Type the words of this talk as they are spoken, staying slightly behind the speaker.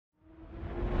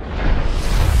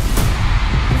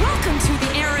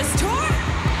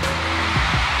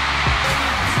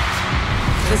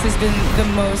This has been the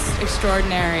most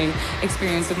extraordinary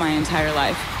experience of my entire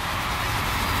life.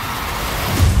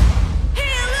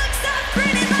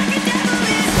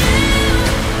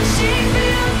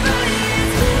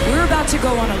 We're about to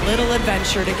go on a little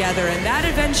adventure together, and that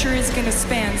adventure is going to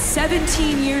span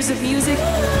 17 years of music.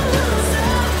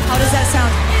 How does that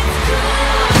sound?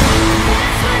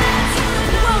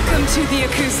 Welcome to the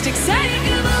acoustic set.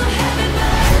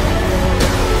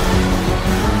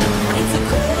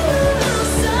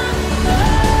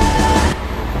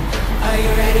 Are you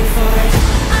ready for it?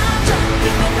 I'm drunk,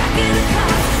 with my back in the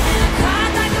car, and I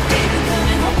cried like a baby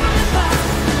coming home from the bar.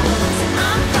 Said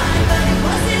I'm fine, but it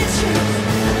wasn't true.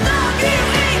 Love you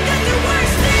ain't got the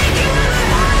worst thing you ever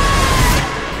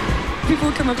had. People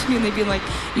would come up to me and they'd be like,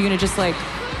 "You gonna just like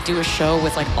do a show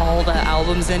with like all the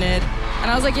albums in it?"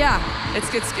 And I was like, "Yeah,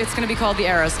 it's gonna be called the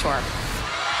ERAS tour.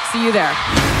 See you there."